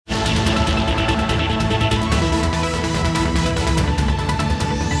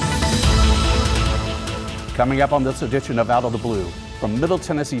Coming up on this edition of Out of the Blue from Middle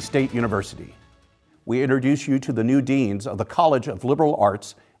Tennessee State University, we introduce you to the new deans of the College of Liberal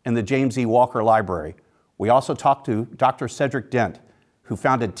Arts and the James E. Walker Library. We also talk to Dr. Cedric Dent, who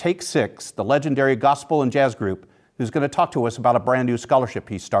founded Take Six, the legendary gospel and jazz group, who's going to talk to us about a brand new scholarship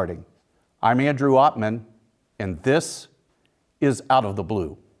he's starting. I'm Andrew Ottman, and this is Out of the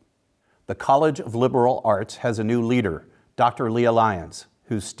Blue. The College of Liberal Arts has a new leader, Dr. Leah Lyons,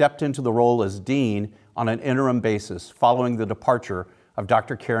 who stepped into the role as dean on an interim basis following the departure of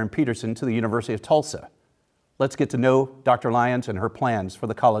Dr. Karen Peterson to the University of Tulsa. Let's get to know Dr. Lyons and her plans for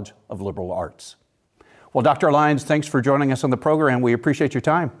the College of Liberal Arts. Well, Dr. Lyons, thanks for joining us on the program. We appreciate your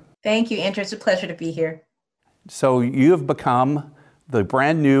time. Thank you, Andrew. It's a pleasure to be here. So you have become the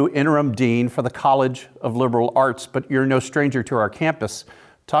brand new interim dean for the College of Liberal Arts, but you're no stranger to our campus.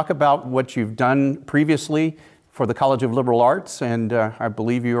 Talk about what you've done previously for the College of Liberal Arts, and I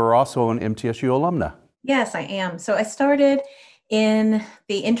believe you are also an MTSU alumna. Yes, I am. So I started in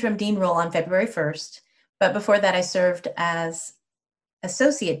the interim dean role on February 1st, but before that I served as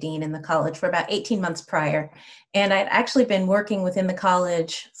associate dean in the college for about 18 months prior. And I'd actually been working within the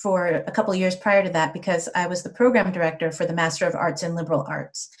college for a couple of years prior to that because I was the program director for the Master of Arts in Liberal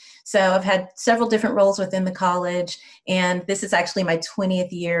Arts. So I've had several different roles within the college, and this is actually my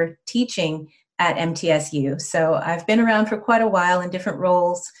 20th year teaching at MTSU. So I've been around for quite a while in different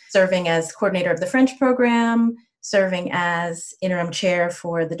roles, serving as coordinator of the French program, serving as interim chair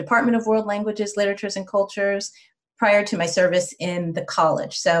for the Department of World Languages, Literatures, and Cultures prior to my service in the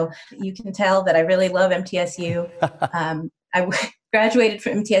college. So you can tell that I really love MTSU. I graduated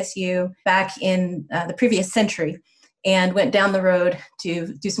from MTSU back in the previous century and went down the road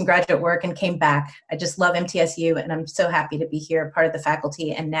to do some graduate work and came back. I just love MTSU, and I'm so happy to be here, part of the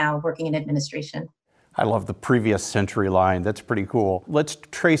faculty, and now working in administration. I love the previous century line. That's pretty cool. Let's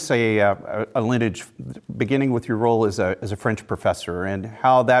trace a lineage, beginning with your role as a French professor and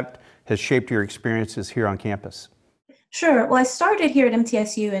how that has shaped your experiences here on campus. Sure. Well, I started here at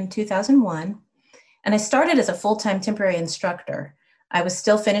MTSU in 2001, and I started as a full-time temporary instructor. I was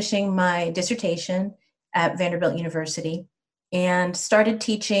still finishing my dissertation at Vanderbilt University and started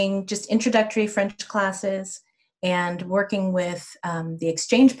teaching just introductory French classes and working with the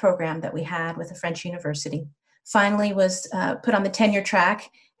exchange program that we had with a French university. Finally was put on the tenure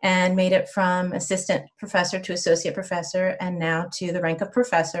track and made it from assistant professor to associate professor and now to the rank of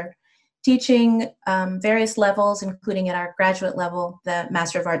professor, teaching various levels, including at our graduate level, the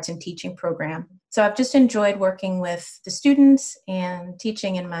Master of Arts in Teaching program. So I've just enjoyed working with the students and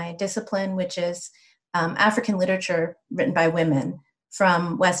teaching in my discipline, which is African literature written by women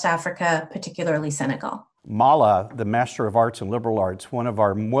from West Africa, particularly Senegal. Mala, the Master of Arts in Liberal Arts, one of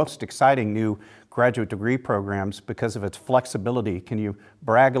our most exciting new graduate degree programs because of its flexibility. Can you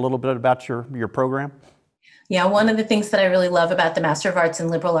brag a little bit about your program? Yeah, one of the things that I really love about the Master of Arts in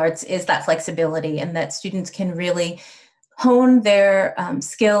Liberal Arts is that flexibility and that students can really hone their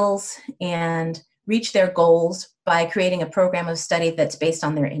skills and reach their goals by creating a program of study that's based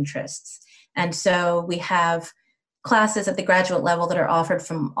on their interests. And so we have classes at the graduate level that are offered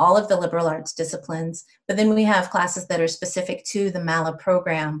from all of the liberal arts disciplines, but then we have classes that are specific to the MALA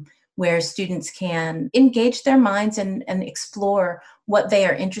program where students can engage their minds and explore what they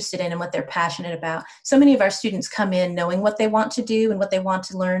are interested in and what they're passionate about. So many of our students come in knowing what they want to do and what they want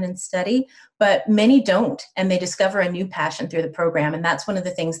to learn and study, but many don't, and they discover a new passion through the program. And that's one of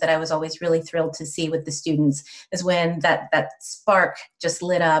the things that I was always really thrilled to see with the students, is when that spark just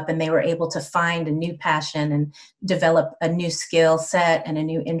lit up and they were able to find a new passion and develop a new skill set and a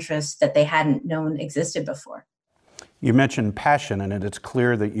new interest that they hadn't known existed before. You mentioned passion, and it's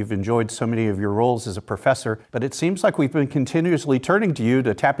clear that you've enjoyed so many of your roles as a professor, but it seems like we've been continuously turning to you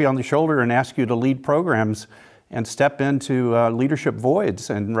to tap you on the shoulder and ask you to lead programs and step into leadership voids.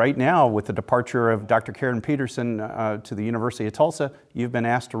 And right now, with the departure of Dr. Karen Peterson to the University of Tulsa, you've been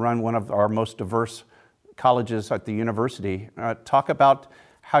asked to run one of our most diverse colleges at the university. Talk about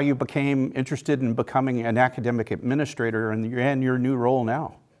how you became interested in becoming an academic administrator and your new role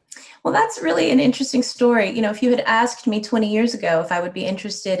now. Well, that's really an interesting story. You know, if you had asked me 20 years ago if I would be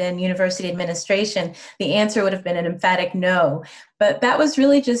interested in university administration, the answer would have been an emphatic no. But that was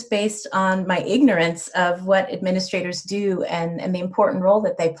really just based on my ignorance of what administrators do and the important role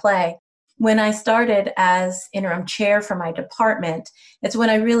that they play. When I started as interim chair for my department, it's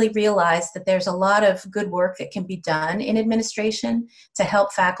when I really realized that there's a lot of good work that can be done in administration to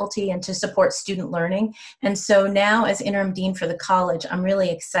help faculty and to support student learning. And so now as interim dean for the college, I'm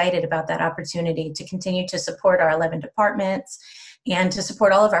really excited about that opportunity to continue to support our 11 departments and to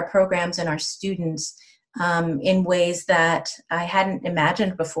support all of our programs and our students in ways that I hadn't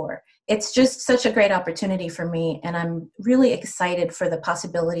imagined before. It's just such a great opportunity for me, and I'm really excited for the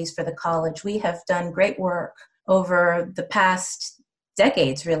possibilities for the college. We have done great work over the past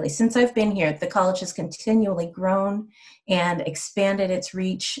decades, really. Since I've been here, the college has continually grown and expanded its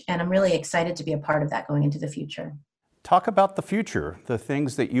reach, and I'm really excited to be a part of that going into the future. Talk about the future, the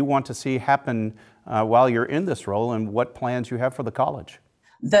things that you want to see happen while you're in this role, and what plans you have for the college.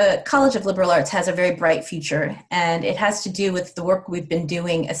 The College of Liberal Arts has a very bright future, and it has to do with the work we've been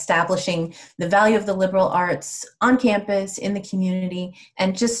doing establishing the value of the liberal arts on campus, in the community,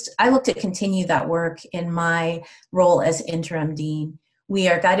 and I look to continue that work in my role as interim dean. We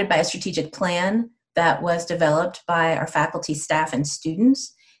are guided by a strategic plan that was developed by our faculty, staff, and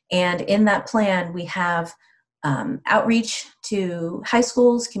students, and in that plan we have outreach to high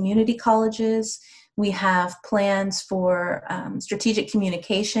schools, community colleges. We have plans for strategic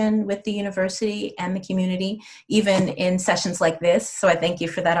communication with the university and the community, even in sessions like this. So I thank you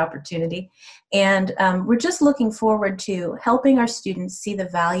for that opportunity. And we're just looking forward to helping our students see the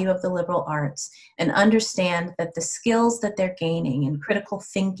value of the liberal arts and understand that the skills that they're gaining in critical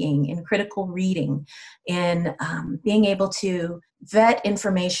thinking, in critical reading, in being able to vet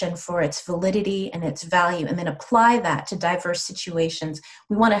information for its validity and its value, and then apply that to diverse situations.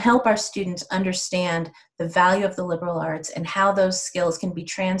 We want to help our students understand the value of the liberal arts and how those skills can be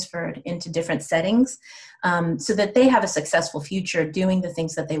transferred into different settings so that they have a successful future doing the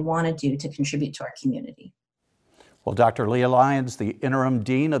things that they want to do to contribute to our community. Well, Dr. Leah Lyons, the interim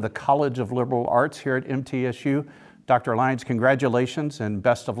dean of the College of Liberal Arts here at MTSU. Dr. Lyons, congratulations and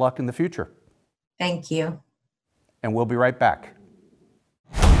best of luck in the future. Thank you. And we'll be right back.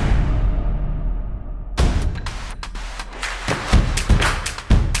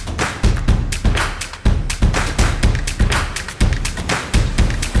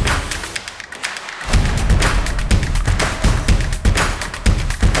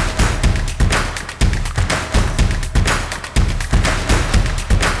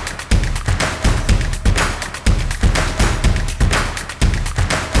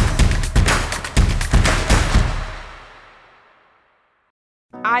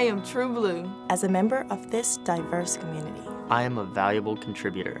 I am true blue. As a member of this diverse community, I am a valuable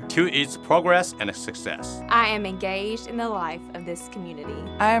contributor to its progress and success. I am engaged in the life of this community.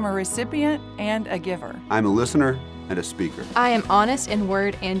 I am a recipient and a giver. I'm a listener and a speaker. I am honest in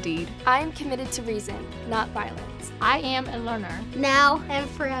word and deed. I am committed to reason, not violence. I am a learner, now and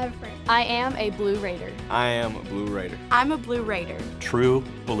forever. I am a Blue Raider. I am a Blue Raider. I'm a Blue Raider. True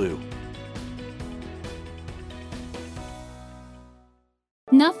blue.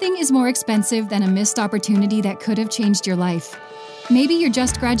 Nothing is more expensive than a missed opportunity that could have changed your life. Maybe you're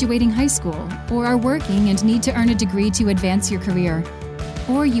just graduating high school, or are working and need to earn a degree to advance your career.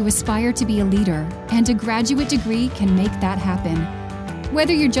 Or you aspire to be a leader, and a graduate degree can make that happen.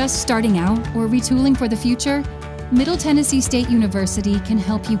 Whether you're just starting out or retooling for the future, Middle Tennessee State University can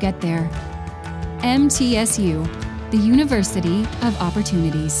help you get there. MTSU, the University of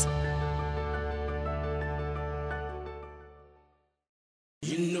Opportunities.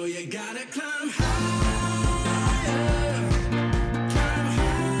 You know you gotta climb higher, let the fire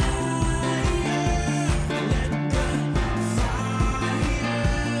burn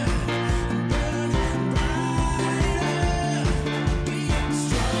brighter, be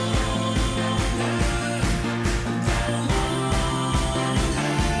stronger, go longer, climb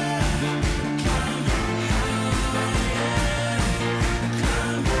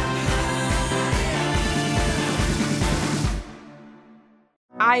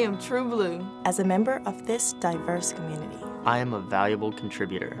I am true blue. as a member of this diverse community, I am a valuable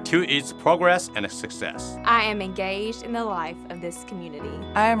contributor to its progress and success. I am engaged in the life of this community.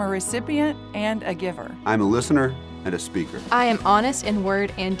 I am a recipient and a giver. I'm a listener and a speaker. I am honest in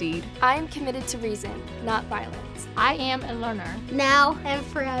word and deed. I am committed to reason, not violence. I am a learner, now and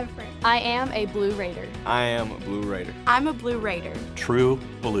forever. I am a Blue Raider. I am a Blue Raider. I'm a Blue Raider. True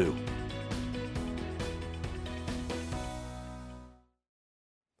blue.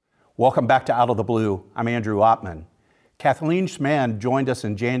 Welcome back to Out of the Blue. I'm Andrew Ottman. Kathleen Schman joined us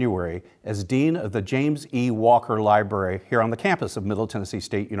in January as Dean of the James E. Walker Library here on the campus of Middle Tennessee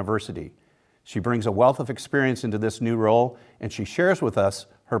State University. She brings a wealth of experience into this new role, and she shares with us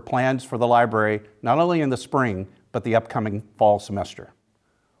her plans for the library, not only in the spring, but the upcoming fall semester.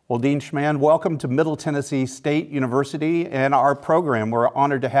 Well, Dean Schman, welcome to Middle Tennessee State University and our program. We're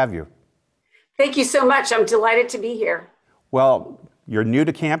honored to have you. Thank you so much. I'm delighted to be here. Well, you're new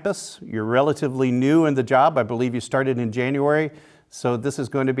to campus. You're relatively new in the job. I believe you started in January. So this is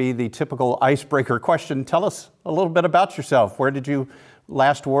going to be the typical icebreaker question. Tell us a little bit about yourself. Where did you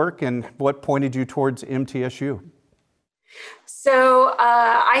last work and what pointed you towards MTSU? So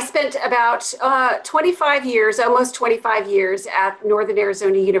I spent about 25 years, almost 25 years at Northern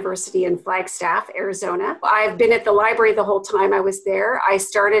Arizona University in Flagstaff, Arizona. I've been at the library the whole time I was there. I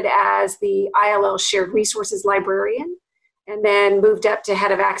started as the ILL Shared Resources Librarian and then moved up to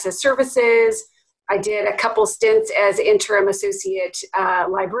Head of Access Services. I did a couple stints as interim associate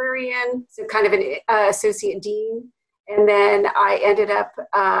librarian, so kind of an associate dean. And then I ended up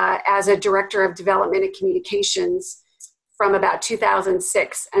as a director of development and communications from about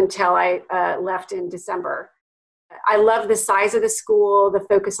 2006 until I left in December. I love the size of the school, the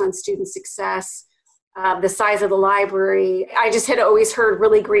focus on student success, the size of the library. I just had always heard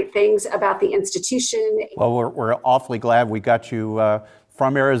really great things about the institution. Well, we're awfully glad we got you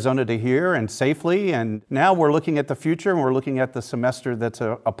from Arizona to here and safely. And now we're looking at the future, and we're looking at the semester that's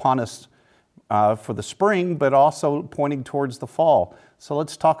upon us for the spring, but also pointing towards the fall. So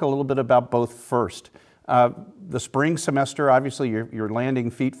let's talk a little bit about both first. The spring semester, obviously you're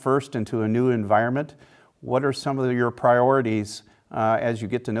landing feet first into a new environment. What are some of your priorities as you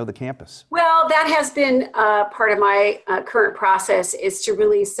get to know the campus? Well, that has been part of my current process, is to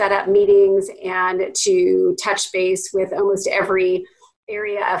really set up meetings and to touch base with almost every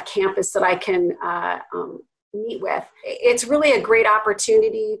area of campus that I can meet with. It's really a great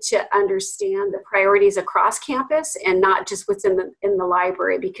opportunity to understand the priorities across campus and not just what's in the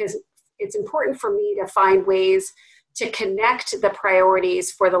library, because it's important for me to find ways to connect the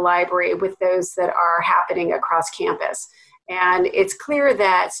priorities for the library with those that are happening across campus. And it's clear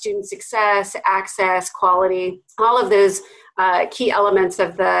that student success, access, quality, all of those key elements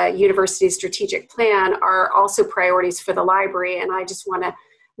of the university's strategic plan are also priorities for the library. And I just want to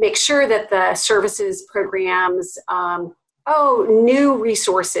make sure that the services, programs, new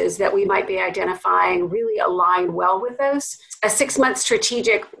resources that we might be identifying really align well with those. A 6-month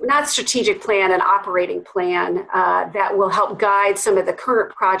strategic plan, an operating plan that will help guide some of the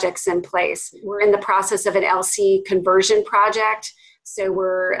current projects in place. We're in the process of an LC conversion project. So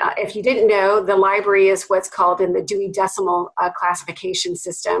if you didn't know, the library is what's called in the Dewey Decimal classification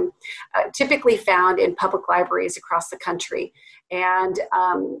system, typically found in public libraries across the country. And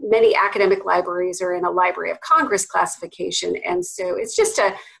many academic libraries are in a Library of Congress classification. And so it's just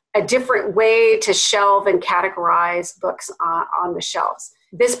a different way to shelve and categorize books on the shelves.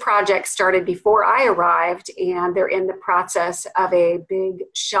 This project started before I arrived, and they're in the process of a big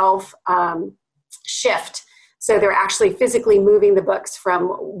shelf shift. So they're actually physically moving the books from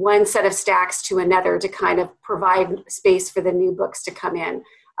one set of stacks to another to kind of provide space for the new books to come in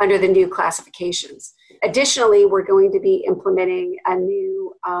under the new classifications. Additionally, we're going to be implementing a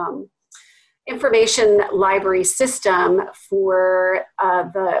new information library system for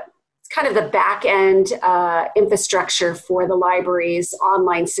the back end infrastructure for the library's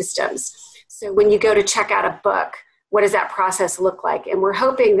online systems. So when you go to check out a book, what does that process look like? And we're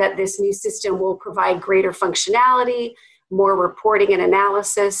hoping that this new system will provide greater functionality, more reporting and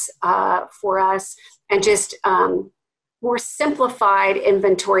analysis for us, and just more simplified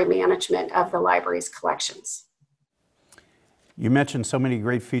inventory management of the library's collections. You mentioned so many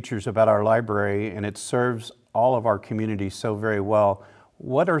great features about our library, and it serves all of our community so very well.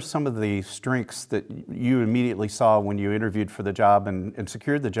 What are some of the strengths that you immediately saw when you interviewed for the job and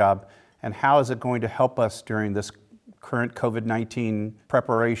secured the job, and how is it going to help us during this current COVID-19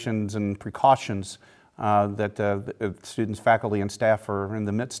 preparations and precautions that students, faculty, and staff are in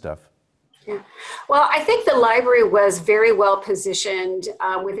the midst of? Yeah. Well, I think the library was very well positioned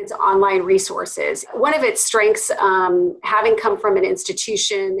with its online resources. One of its strengths, having come from an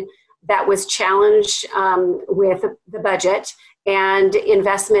institution that was challenged with the budget and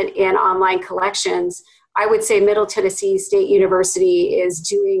investment in online collections, I would say Middle Tennessee State University is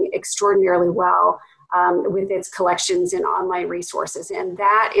doing extraordinarily well with its collections and online resources. And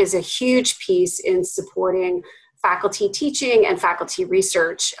that is a huge piece in supporting faculty teaching and faculty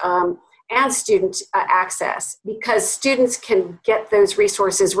research and student access, because students can get those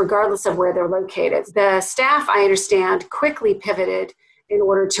resources regardless of where they're located. The staff, I understand, quickly pivoted in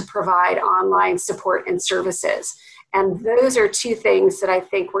order to provide online support and services. And those are two things that I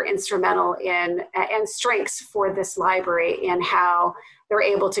think were instrumental in and strengths for this library in how they're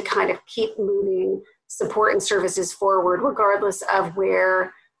able to kind of keep moving support and services forward regardless of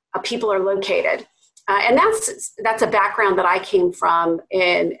where people are located. And that's a background that I came from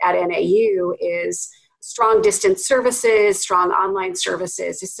at NAU, is strong distance services, strong online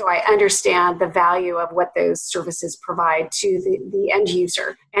services. So I understand the value of what those services provide to the end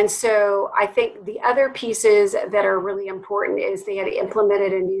user. And so I think the other pieces that are really important is they had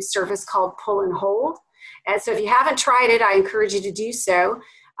implemented a new service called Pull and Hold. And so if you haven't tried it, I encourage you to do so.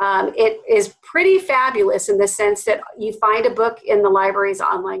 It is pretty fabulous in the sense that you find a book in the library's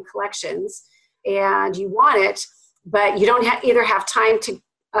online collections and you want it, but you don't either have time to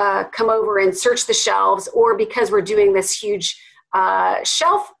come over and search the shelves, or because we're doing this huge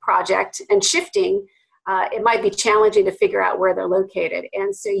shelf project and shifting, it might be challenging to figure out where they're located.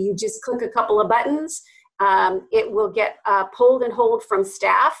 And so you just click a couple of buttons. It will get pulled and hold from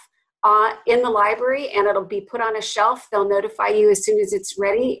staff in the library, and it'll be put on a shelf. They'll notify you as soon as it's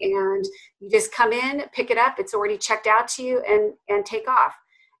ready, and you just come in, pick it up. It's already checked out to you, and take off.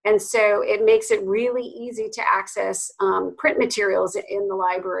 And so it makes it really easy to access print materials in the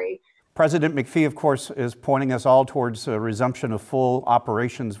library. President McPhee, of course, is pointing us all towards a resumption of full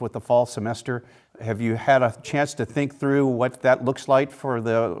operations with the fall semester. Have you had a chance to think through what that looks like for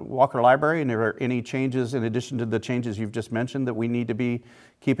the Walker Library? And are there any changes in addition to the changes you've just mentioned that we need to be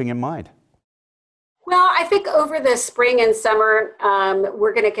keeping in mind? Well, I think over the spring and summer,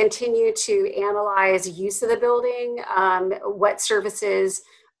 we're going to continue to analyze use of the building, what services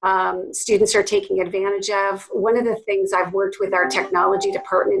students are taking advantage of. One of the things I've worked with our technology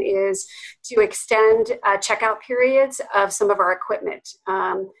department is to extend checkout periods of some of our equipment.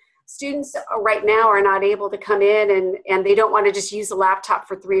 Students right now are not able to come in and they don't want to just use a laptop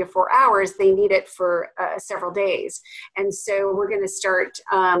for 3 or 4 hours. They need it for several days. And so we're going to start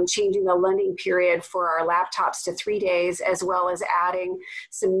changing the lending period for our laptops to 3 days, as well as adding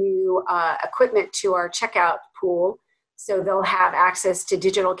some new equipment to our checkout pool. So they'll have access to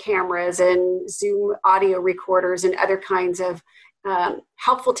digital cameras and Zoom audio recorders and other kinds of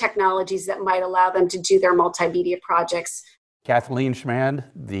helpful technologies that might allow them to do their multimedia projects. Kathleen Schmand,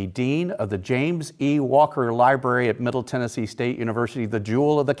 the Dean of the James E. Walker Library at Middle Tennessee State University, the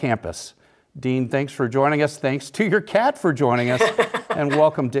jewel of the campus. Dean, thanks for joining us. Thanks to your cat for joining us. And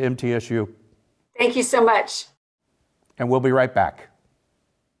welcome to MTSU. Thank you so much. And we'll be right back.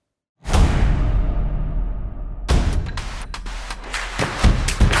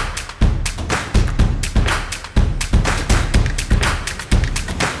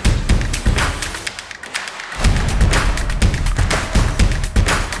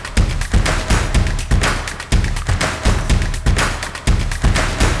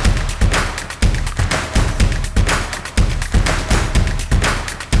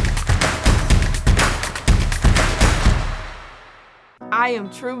 I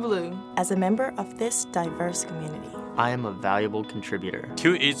am true blue. As a member of this diverse community, I am a valuable contributor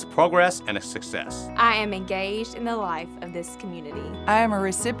to its progress and success. I am engaged in the life of this community. I am a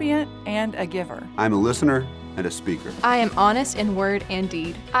recipient and a giver. I'm a listener and a speaker. I am honest in word and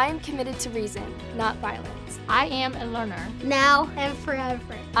deed. I am committed to reason, not violence. I am a learner. Now and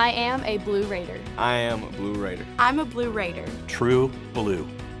forever. I am a Blue Raider. I am a Blue Raider. I'm a Blue Raider. True blue.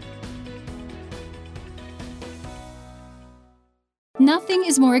 Nothing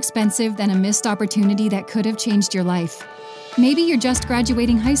is more expensive than a missed opportunity that could have changed your life. Maybe you're just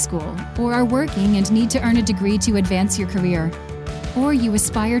graduating high school, or are working and need to earn a degree to advance your career. Or you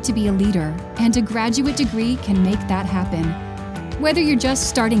aspire to be a leader, and a graduate degree can make that happen. Whether you're just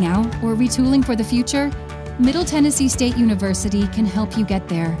starting out or retooling for the future, Middle Tennessee State University can help you get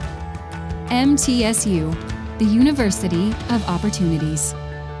there. MTSU, the University of Opportunities.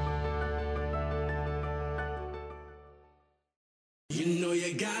 You know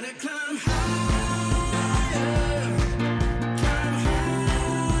you gotta climb higher, climb higher, let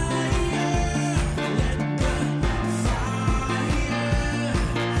the fire burn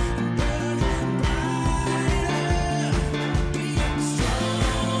brighter, be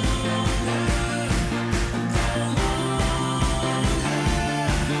stronger, go longer, climb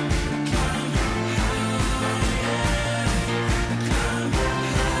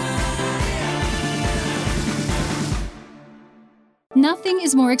Nothing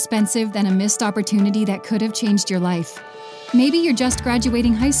is more expensive than a missed opportunity that could have changed your life. Maybe you're just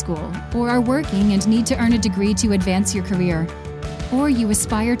graduating high school, or are working and need to earn a degree to advance your career. Or you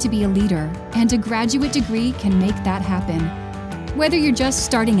aspire to be a leader, and a graduate degree can make that happen. Whether you're just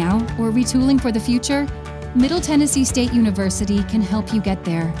starting out or retooling for the future, Middle Tennessee State University can help you get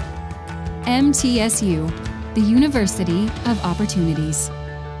there. MTSU, the University of Opportunities.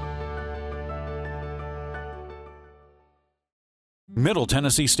 Middle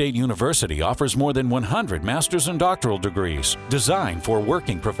Tennessee State University offers more than 100 master's and doctoral degrees designed for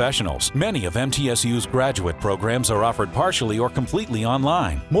working professionals. Many of MTSU's graduate programs are offered partially or completely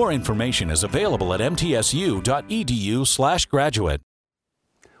online. More information is available at mtsu.edu/graduate.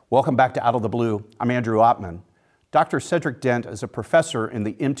 Welcome back to Out of the Blue. I'm Andrew Ottman. Dr. Cedric Dent is a professor in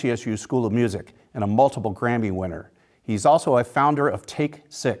the MTSU School of Music and a multiple Grammy winner. He's also a founder of Take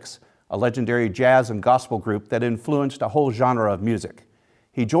 6, a legendary jazz and gospel group that influenced a whole genre of music.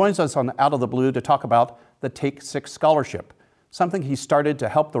 He joins us on Out of the Blue to talk about the Take Six Scholarship, something he started to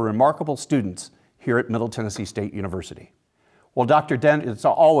help the remarkable students here at Middle Tennessee State University. Well, Dr. Dent, it's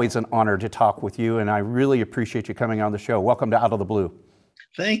always an honor to talk with you, and I really appreciate you coming on the show. Welcome to Out of the Blue.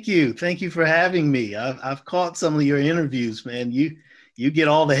 Thank you. Thank you for having me. I've caught some of your interviews, man. You get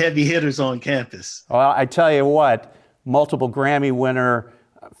all the heavy hitters on campus. Well, I tell you what, multiple Grammy winner,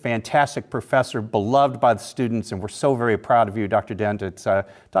 fantastic professor, beloved by the students, and we're so very proud of you, Dr. Dent. It's talk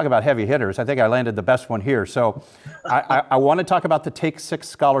about heavy hitters. I think I landed the best one here. So I want to talk about the Take Six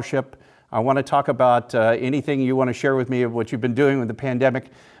Scholarship. I want to talk about anything you want to share with me of what you've been doing with the pandemic.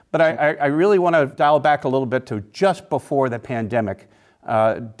 But I really want to dial back a little bit to just before the pandemic.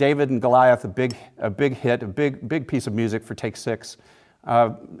 David and Goliath, a big hit, a big piece of music for Take Six.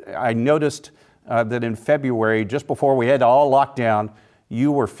 I noticed that in February, just before we had all locked down, you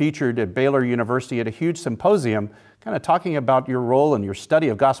were featured at Baylor University at a huge symposium, kind of talking about your role and your study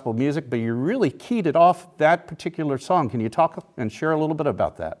of gospel music, but you really keyed it off that particular song. Can you talk and share a little bit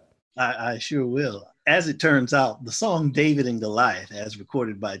about that? I sure will. As it turns out, the song David and Goliath, as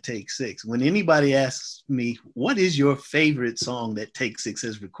recorded by Take Six, when anybody asks me, what is your favorite song that Take Six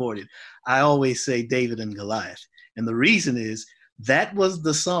has recorded, I always say David and Goliath. And the reason is that was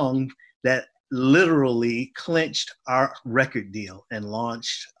the song that literally clinched our record deal and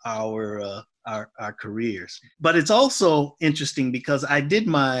launched our careers. But it's also interesting because I did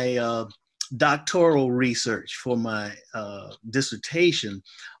my doctoral research for my dissertation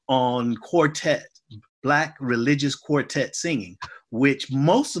on quartet, Black religious quartet singing, which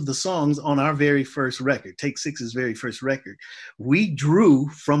most of the songs on our very first record, Take Six's very first record, we drew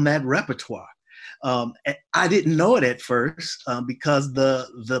from that repertoire. I didn't know it at first because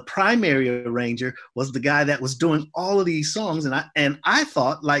the primary arranger was the guy that was doing all of these songs, and I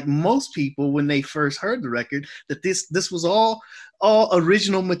thought, like most people when they first heard the record, that this was all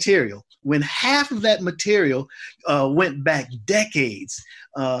original material. When half of that material went back decades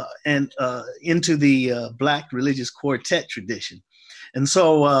and into the Black religious quartet tradition. And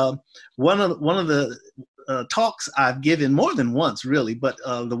so one of the talks I've given more than once, really, but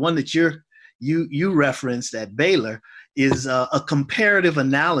the one that you referenced at Baylor is a comparative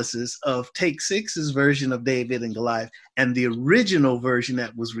analysis of Take Six's version of David and Goliath and the original version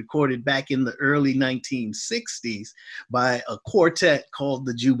that was recorded back in the early 1960s by a quartet called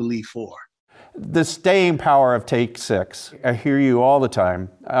the Jubilee Four. The staying power of Take Six, I hear you all the time,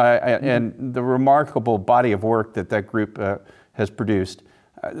 and the remarkable body of work that group has produced.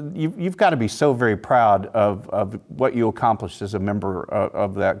 You've got to be so very proud of what you accomplished as a member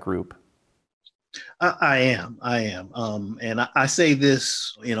of that group. I am. And I say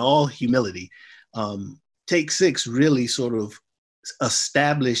this in all humility. Take Six really sort of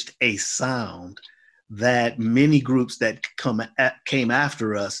established a sound that many groups that came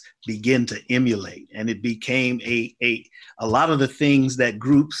after us begin to emulate. And it became a lot of the things that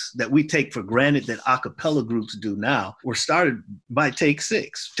groups that we take for granted that a cappella groups do now were started by Take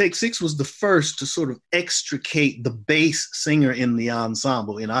Six. Take Six was the first to sort of extricate the bass singer in the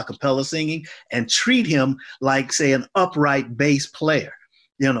ensemble in a cappella singing and treat him like, say, an upright bass player.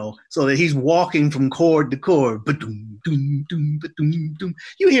 You know, so that he's walking from chord to chord. Ba-doom, doom, doom, ba-doom, doom.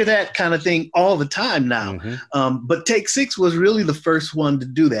 You hear that kind of thing all the time now. Mm-hmm. But Take Six was really the first one to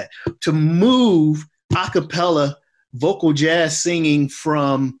do that, to move a cappella vocal jazz singing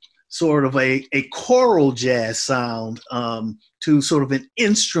from sort of a choral jazz sound to sort of an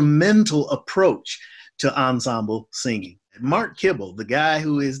instrumental approach to ensemble singing. Mark Kibble, the guy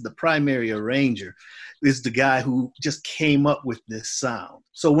who is the primary arranger, is the guy who just came up with this sound.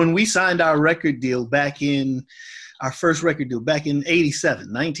 So when we signed our record deal our first record deal back in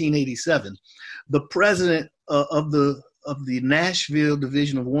 1987, the president of the Nashville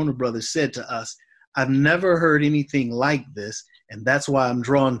division of Warner Brothers said to us, "I've never heard anything like this, and that's why I'm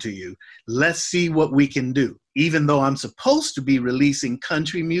drawn to you. Let's see what we can do. Even though I'm supposed to be releasing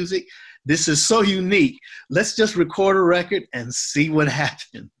country music, this is so unique. Let's just record a record and see what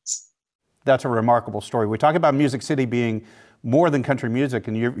happens." That's a remarkable story. We talk about Music City being more than country music,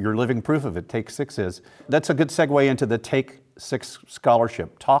 and you're living proof of it. Take Six is. That's a good segue into the Take Six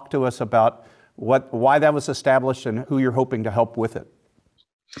Scholarship. Talk to us about why that was established and who you're hoping to help with it.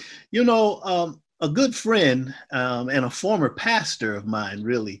 You know, a good friend and a former pastor of mine,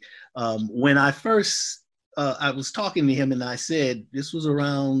 really, when I first, I was talking to him and I said, this was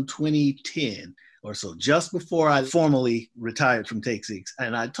around 2010 or so, just before I formally retired from Take Six.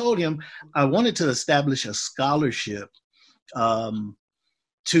 And I told him I wanted to establish a scholarship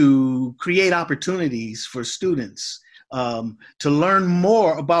to create opportunities for students to learn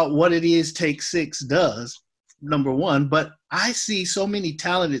more about what it is Take Six does, number one, but I see so many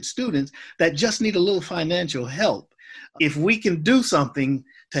talented students that just need a little financial help. If we can do something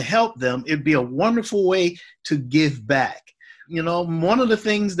to help them, it'd be a wonderful way to give back. You know, one of the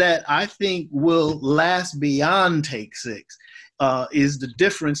things that I think will last beyond Take Six is the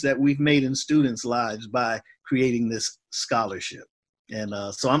difference that we've made in students' lives by creating this scholarship. And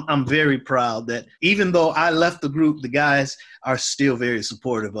so I'm very proud that even though I left the group, the guys are still very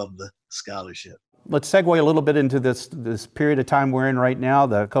supportive of the scholarship. Let's segue a little bit into this period of time we're in right now,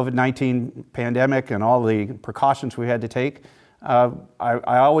 the COVID-19 pandemic and all the precautions we had to take. I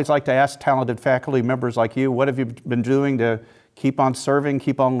always like to ask talented faculty members like you, what have you been doing to keep on serving,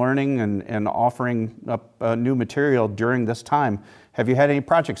 keep on learning, and offering up new material during this time? Have you had any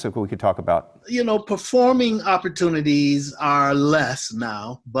projects that we could talk about? You know, performing opportunities are less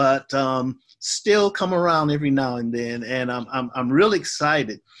now, but still come around every now and then. And I'm really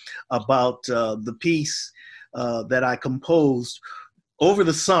excited about the piece that I composed over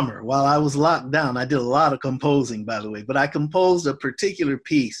the summer while I was locked down. I did a lot of composing, by the way, but I composed a particular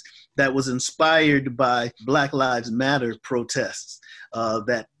piece that was inspired by Black Lives Matter protests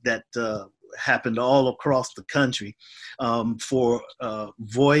that happened all across the country for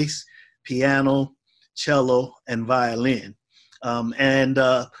voice, piano, cello, and violin. And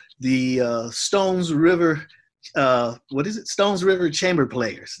the Stones River, Stones River Chamber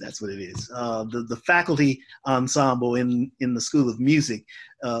Players, that's what it is. The faculty ensemble in the School of Music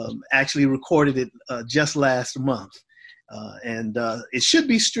actually recorded it just last month. And it should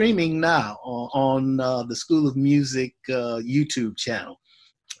be streaming now on the School of Music YouTube channel.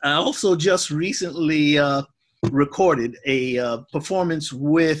 I also just recently recorded a performance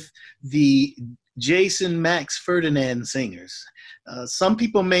with the Jason Max Ferdinand Singers. Some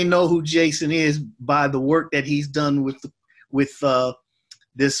people may know who Jason is by the work that he's done with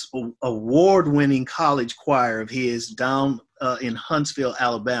this award-winning college choir of his down in Huntsville,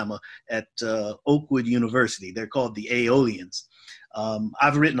 Alabama at Oakwood University. They're called the Aeolians.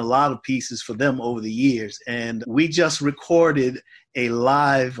 I've written a lot of pieces for them over the years, and we just recorded a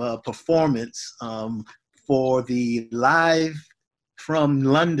live performance for the Live from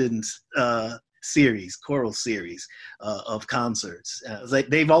London's choral series of concerts.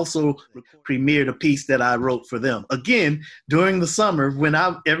 They've also premiered a piece that I wrote for them. Again, during the summer when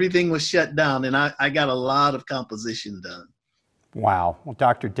everything was shut down, and I got a lot of composition done. Wow. Well,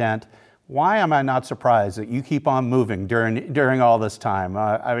 Dr. Dent, why am I not surprised that you keep on moving during all this time?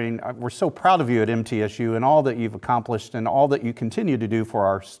 I mean, we're so proud of you at MTSU and all that you've accomplished and all that you continue to do for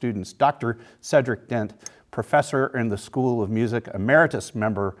our students. Dr. Cedric Dent, professor in the School of Music, emeritus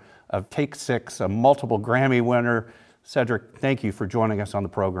member of Take Six, a multiple Grammy winner. Cedric, thank you for joining us on the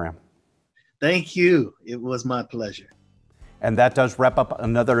program. Thank you. It was my pleasure. And that does wrap up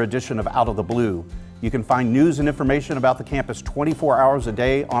another edition of Out of the Blue. You can find news and information about the campus 24 hours a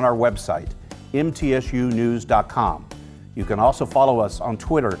day on our website, mtsunews.com. You can also follow us on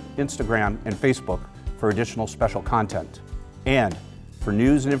Twitter, Instagram, and Facebook for additional special content. And for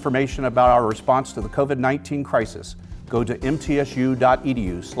news and information about our response to the COVID-19 crisis, go to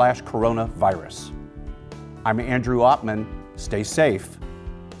mtsu.edu/coronavirus. I'm Andrew Ottman. Stay safe,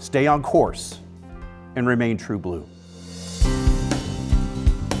 stay on course, and remain true blue.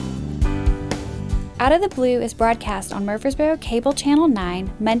 Out of the Blue is broadcast on Murfreesboro Cable Channel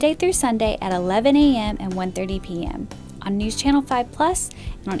 9, Monday through Sunday at 11 a.m. and 1:30 p.m. on News Channel 5+,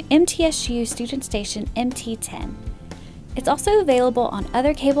 and on MTSU student station MT10. It's also available on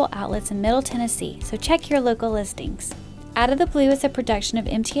other cable outlets in Middle Tennessee, so check your local listings. Out of the Blue is a production of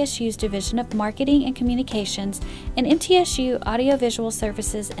MTSU's Division of Marketing and Communications and MTSU Audiovisual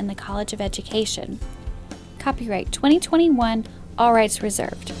Services and the College of Education. Copyright 2021, all rights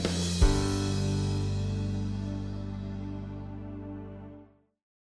reserved.